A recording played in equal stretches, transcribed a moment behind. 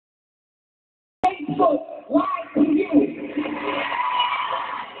Facebook lied to you.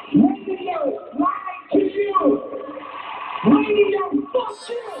 Radio lied to you. Radio fuck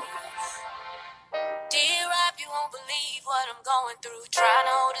you. Dear Rob, you won't believe what I'm going through. Trying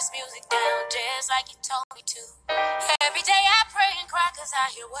to hold this music down just like you told me to. Every day I pray and cry cause I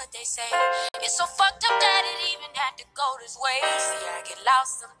hear what they say. It's so fucked up that it even had to go this way. See, I get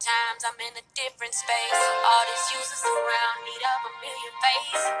lost sometimes, I'm in a different space. All these users around need up a million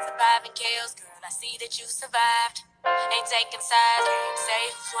face. Surviving chaos, girl, I see that you survived. Ain't taking sides, can't say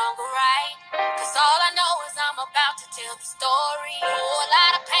who's wrong or right. Cause all I know is I'm about to tell the story. Oh, a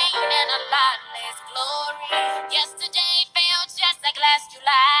lot of pain and a lot less glory. Yesterday felt just like last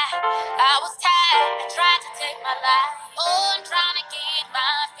July. I was tired, I tried to take my life. Oh, I'm trying to get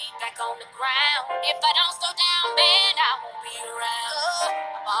my feet back on the ground. If I don't slow down, man, I won't be around. Oh,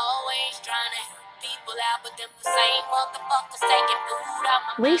 I'm always trying to help people out, but them the same motherfuckers taking food out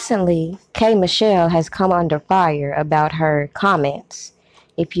my mouth. Recently, K. Michelle has come under fire about her comments.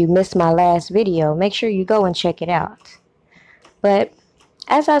 If you missed my last video, make sure you go and check it out. But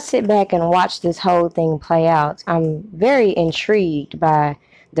as I sit back and watch this whole thing play out, I'm very intrigued by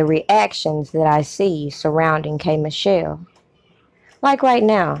the reactions that I see surrounding K. Michelle. Like right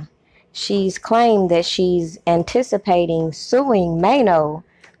now, she's claimed that she's anticipating suing Maino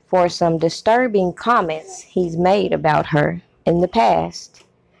for some disturbing comments he's made about her in the past,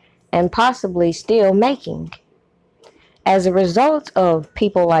 and possibly still making. As a result of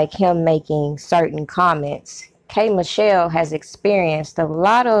people like him making certain comments, K. Michelle has experienced a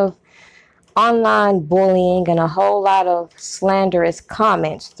lot of online bullying and a whole lot of slanderous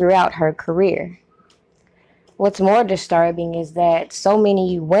comments throughout her career. What's more disturbing is that so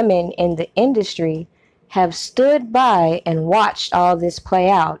many women in the industry have stood by and watched all this play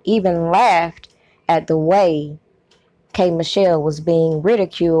out, even laughed at the way K. Michelle was being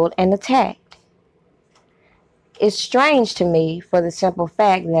ridiculed and attacked. It's strange to me for the simple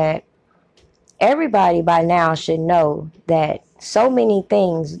fact that everybody by now should know that so many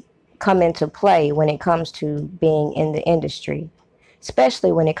things come into play when it comes to being in the industry,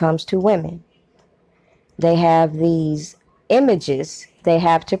 especially when it comes to women. They have these images they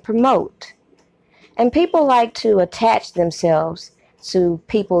have to promote. And people like to attach themselves to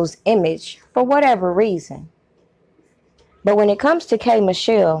people's image for whatever reason. But when it comes to K.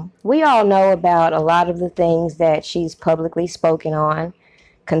 Michelle, we all know about a lot of the things that she's publicly spoken on,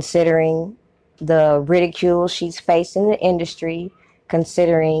 considering the ridicule she's faced in the industry,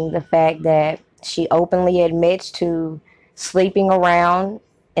 considering the fact that she openly admits to sleeping around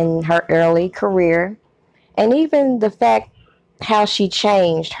in her early career, and even the fact how she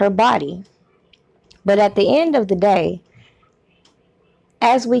changed her body. But at the end of the day,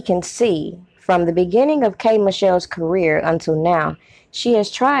 as we can see, from the beginning of K. Michelle's career until now, she has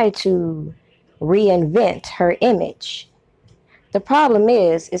tried to reinvent her image. The problem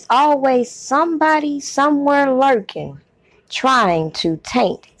is, it's always somebody somewhere lurking, trying to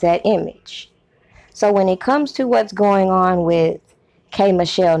taint that image. So when it comes to what's going on with K.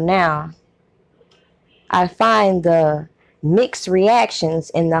 Michelle now, I find the mixed reactions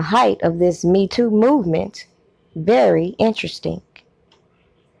in the height of this Me Too movement very interesting.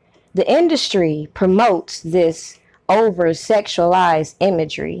 The industry promotes this over-sexualized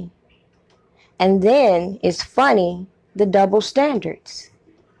imagery. And then it's funny, the double standards.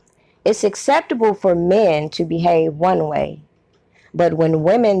 It's acceptable for men to behave one way, but when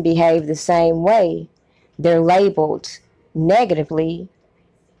women behave the same way, they're labeled negatively.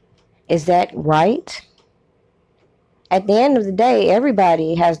 Is that right? At the end of the day,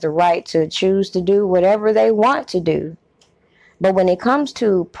 everybody has the right to choose to do whatever they want to do. But when it comes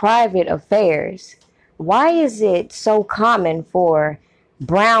to private affairs, why is it so common for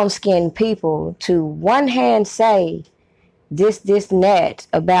brown-skinned people to one hand say this, and that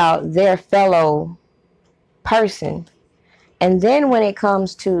about their fellow person, and then when it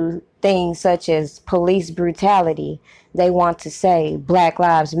comes to things such as police brutality, they want to say Black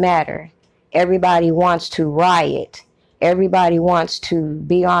Lives Matter. Everybody wants to riot. Everybody wants to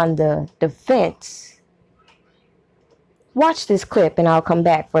be on the defense. Watch this clip and I'll come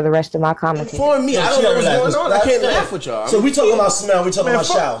back for the rest of my commentary. For me, I don't know what's going on. I can't laugh with y'all. So we talking about smell, we talking about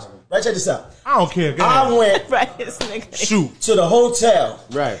showers. Right, check this out. I don't care. I went shoot to the hotel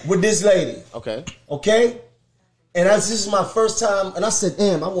right with this lady. Okay. Okay? And this is my first time, and I said,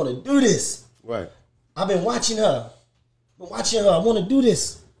 damn, I want to do this. Right. I've been watching her. I want to do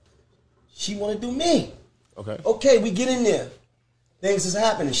this. She want to do me. Okay. Okay, we get in there. Things is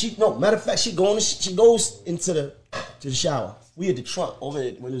happening. Matter of fact, she goes into the shower. We at the Trump over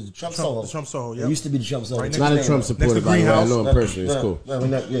there when it was the Trump Soho. The Trump Soho, yeah. It used to be the Trump Soho. Right, not a Trump supporter, by the way. I know him personally. It's cool. Not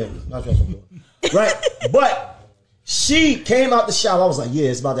Trump supporter. Right? But she came out the shower. I was like, yeah,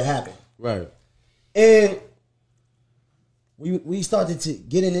 it's about to happen. Right. And we started to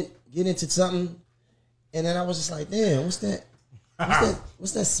get into something. And then I was just like, damn, what's that?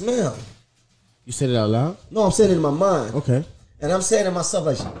 What's that smell? You said it out loud? No, I'm saying it in my mind. Okay. And I'm saying to myself,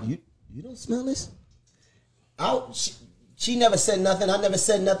 like, you don't smell this? She never said nothing. I never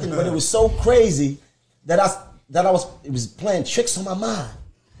said nothing. But it was so crazy that it was playing tricks on my mind.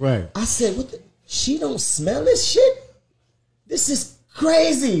 Right. I said, what the? She don't smell this shit? This is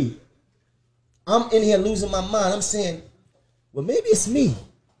crazy. I'm in here losing my mind. I'm saying, well, maybe it's me.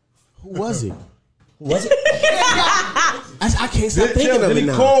 Who was it? Who was it? I can't stop thinking of it Then he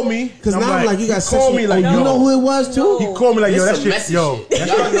now. called me. Because now I'm like, you got called me like, you know who it was too? He called me like, yo, that It's shit, yo,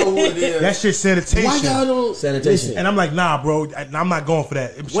 y'all know who it is. that shit sanitation. Why y'all don't Sanitation. And I'm like, nah, bro, I'm not going for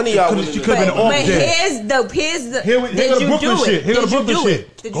that. One of y'all She could have been off But day. here's the. Here go the Brooklyn shit. Here go the Brooklyn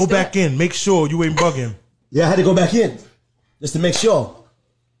shit. Go back in. Make sure you ain't bugging. Yeah, I had to go back in just to make sure.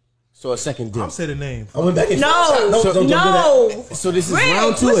 So a second dip. I'll say the name. I went back in. No, Don't do that. So this is Rick,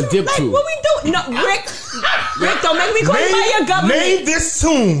 round 2 or dip 2? What we doing? No, Rick, don't make me call you by your government. Name this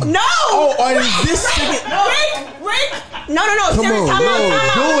tune. No. Oh, or is this Rick. No. Come Serious, on, time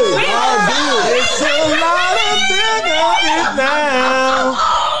out. do it. Rick. I'll do it. It's a lot of things now.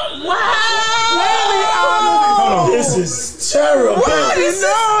 Wow. This is terrible. You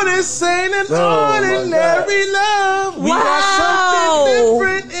know this ain't an ordinary love. We got Wow. something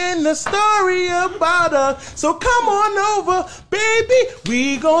different in the story about us. So come on over, baby.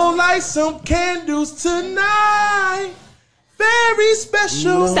 We gon' light some candles tonight. Very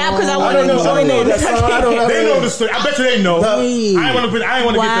special. Stop, because I I want don't to know. I don't know that song. I don't know. They know the story. I bet you they know. I ain't want to get the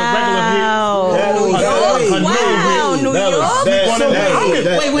regular hit. Wow, New York.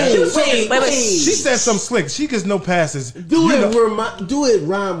 Wait. She said something slick. She gets no passes. Do it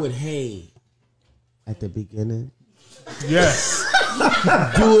rhyme with hey at the beginning. Yes.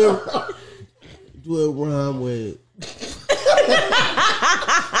 Do it rhyme with.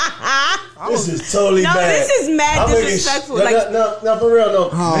 This is totally bad. No, this is mad disrespectful. No, for real, no.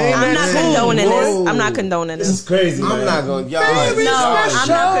 I'm not condoning this. I'm not condoning This this. is crazy, man. I'm not going. Y'all. I'm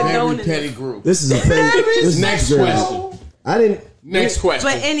not condoning Petty this. group. This is a this Next is question. I didn't. Next question.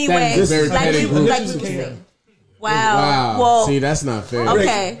 But anyway, That is very like petty we group. said. Wow. Wow. Well, See, that's not fair.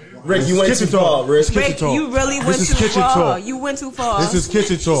 okay. Rick, you went too Kitchen far, talk. Rick. Rick, talk. you really went This is too kitchen far. talk. You went too far. This is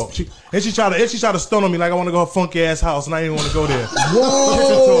kitchen talk. She tried to stun on me like I want to go to her funky ass house and I didn't want to go there.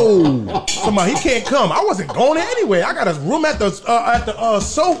 Whoa. Somebody, he can't come. I wasn't going there anyway. I got a room at the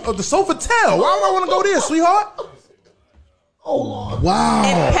Sofitel. Why would I want to go there, sweetheart? Wow.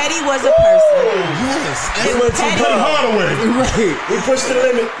 If Petty was a person, Yes. Put Hardaway. Right. We pushed the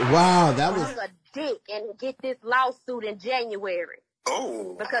limit. Wow. That was. A dick and get this lawsuit in January.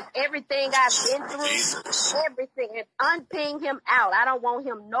 Oh. Because everything I've been through, everything, and unping him out. I don't want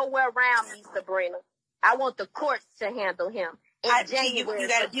him nowhere around me, Sabrina. I want the courts to handle him. In January,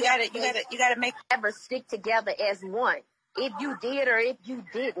 you gotta make ever stick together as one. If you did or if you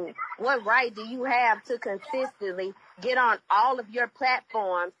didn't, what right do you have to consistently get on all of your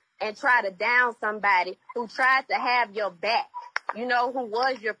platforms and try to down somebody who tried to have your back? You know, who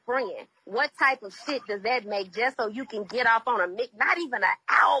was your friend? What type of shit does that make just so you can get off on a mix? Not even an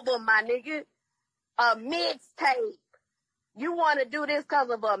album, my nigga. A mixtape. You want to do this because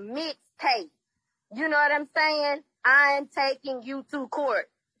of a mixtape. You know what I'm saying? I am taking you to court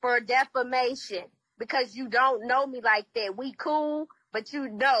for defamation because you don't know me like that. We cool, but you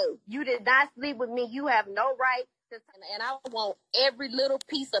know, you did not sleep with me. You have no right to, and I want every little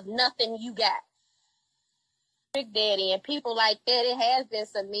piece of nothing you got. Big Daddy and people like that, it has been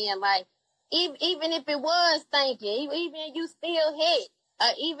some men like, even if it was thinking, even if you still hit,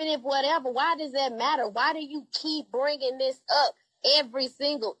 even if whatever, why does that matter? Why do you keep bringing this up every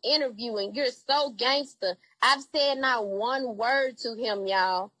single interview? And you're so gangster. I've said not one word to him,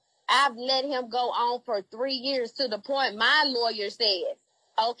 y'all. I've let him go on for 3 years to the point my lawyer says,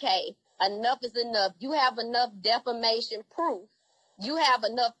 okay, enough is enough. You have enough defamation proof. You have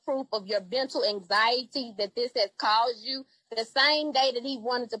enough proof of your mental anxiety that this has caused you. The same day that he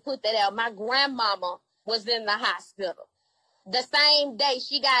wanted to put that out, my grandmama was in the hospital. The same day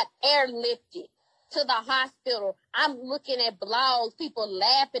she got airlifted to the hospital. I'm looking at blogs, people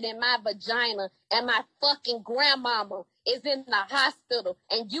laughing in my vagina, and my fucking grandmama is in the hospital,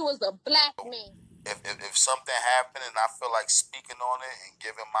 and you was a black man. If something happened and I feel like speaking on it and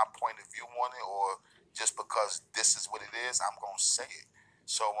giving my point of view on it, or just because this is what it is, I'm gonna say it.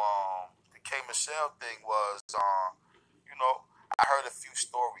 So the K Michelle thing was, you know, I heard a few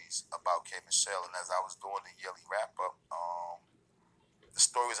stories about K Michelle, and as I was doing the yearly wrap up, the the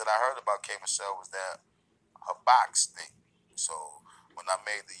stories that I heard about K. Michelle was that her box stink. So when I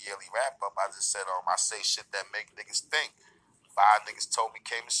made the yearly wrap up, I just said, I say shit that make niggas think. 5 niggas told me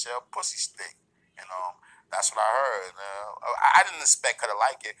K. Michelle pussy stink. And that's what I heard. I didn't expect her to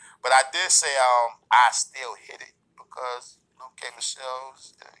like it, but I did say I still hit it because K.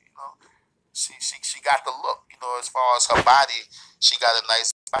 Michelle's she got the look. As far as her body, she got a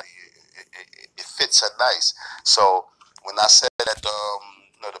nice body. It fits her nice. So when I said that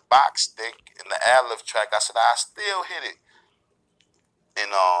the box stick in the ad-lib track, I said I still hit it.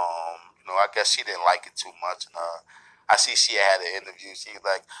 And I guess she didn't like it too much. And I see she had an interview. She was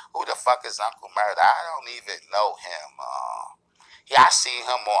like, "Who the fuck is Uncle Murder? I don't even know him. Yeah, I seen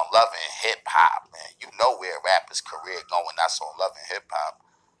him on Love and Hip Hop, man. You know where a rapper's career going. That's on Love and Hip Hop.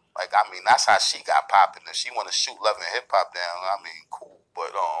 Like, I mean, that's how she got popping. If she want to shoot Love and Hip Hop down, I mean, cool.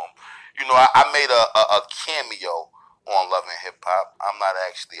 But I made a cameo on Love and Hip Hop. I'm not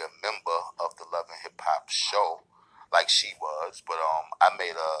actually a member of the Love and Hip Hop show like she was, but I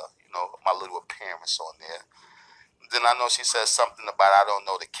made my little appearance on there. Then I know she said something about I don't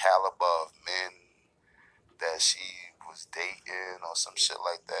know the caliber of men that she was dating or some shit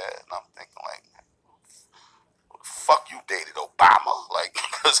like that, and I'm thinking like, fuck you dated Obama? Like,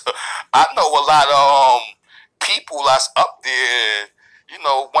 because I know a lot of people that's up there.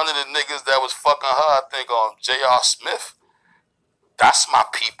 One of the niggas that was fucking her, I think J.R. Smith. That's my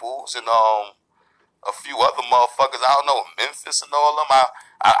peoples, and a few other motherfuckers. I don't know, Memphis and all of them.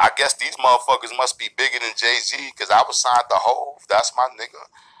 I guess these motherfuckers must be bigger than Jay-Z because I was signed to Hove. That's my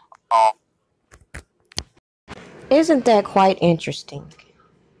nigga. Isn't that quite interesting?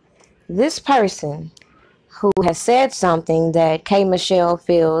 This person who has said something that K. Michelle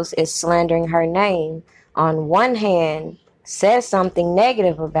feels is slandering her name, on one hand says something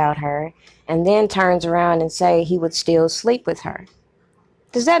negative about her, and then turns around and say he would still sleep with her.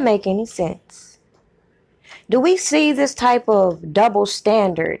 Does that make any sense? Do we see this type of double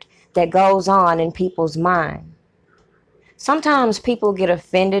standard that goes on in people's mind? Sometimes people get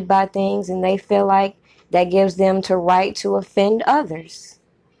offended by things and they feel like that gives them the right to offend others.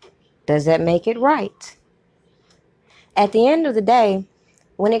 Does that make it right? At the end of the day,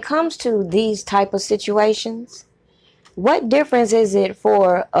 when it comes to these type of situations, what difference is it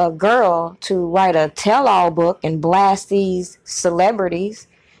for a girl to write a tell-all book and blast these celebrities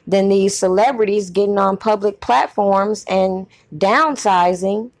than these celebrities getting on public platforms and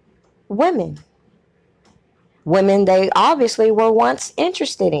downsizing women? Women they obviously were once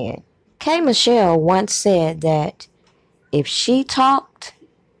interested in. K. Michelle once said that if she talked,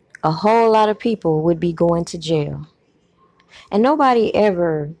 a whole lot of people would be going to jail. And nobody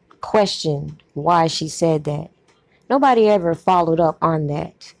ever questioned why she said that. Nobody ever followed up on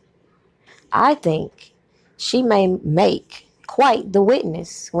that. I think she may make quite the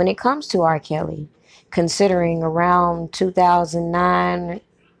witness when it comes to R. Kelly, considering around 2009,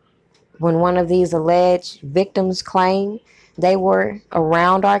 when one of these alleged victims claimed they were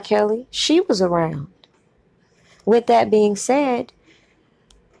around R. Kelly, she was around. With that being said,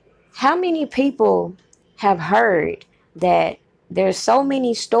 how many people have heard that there's so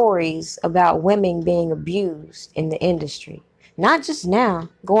many stories about women being abused in the industry? Not just now,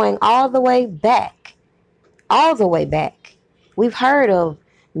 going all the way back. All the way back. We've heard of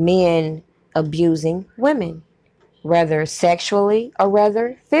men abusing women, whether sexually or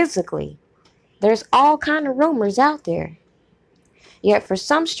whether physically. There's all kind of rumors out there. Yet for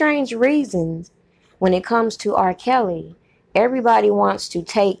some strange reasons, when it comes to R. Kelly, everybody wants to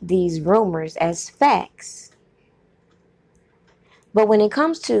take these rumors as facts. But when it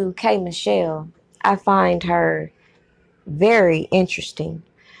comes to K. Michelle, I find her very interesting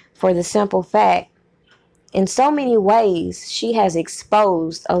for the simple fact, in so many ways, she has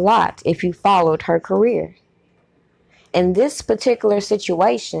exposed a lot if you followed her career. In this particular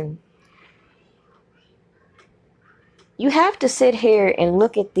situation, you have to sit here and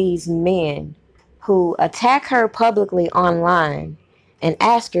look at these men who attack her publicly online and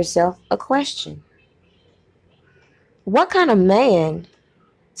ask yourself a question. What kind of man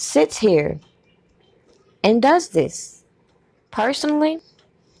sits here and does this? Personally,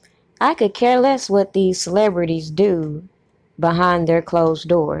 I could care less what these celebrities do behind their closed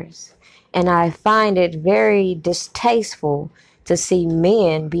doors. And I find it very distasteful to see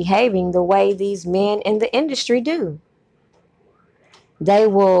men behaving the way these men in the industry do. They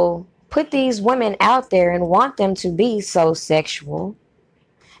will put these women out there and want them to be so sexual,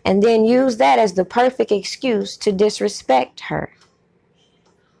 and then use that as the perfect excuse to disrespect her.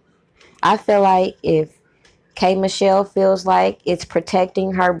 I feel like if K. Michelle feels like it's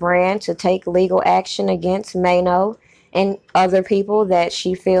protecting her brand to take legal action against Maino and other people that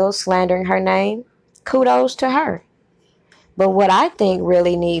she feels slandering her name, kudos to her. But what I think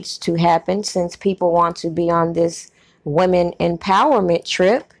really needs to happen, since people want to be on this women empowerment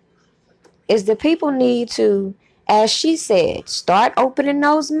trip, is the people need to, as she said, start opening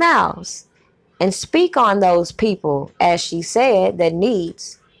those mouths and speak on those people, as she said, that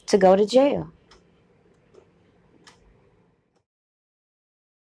needs to go to jail.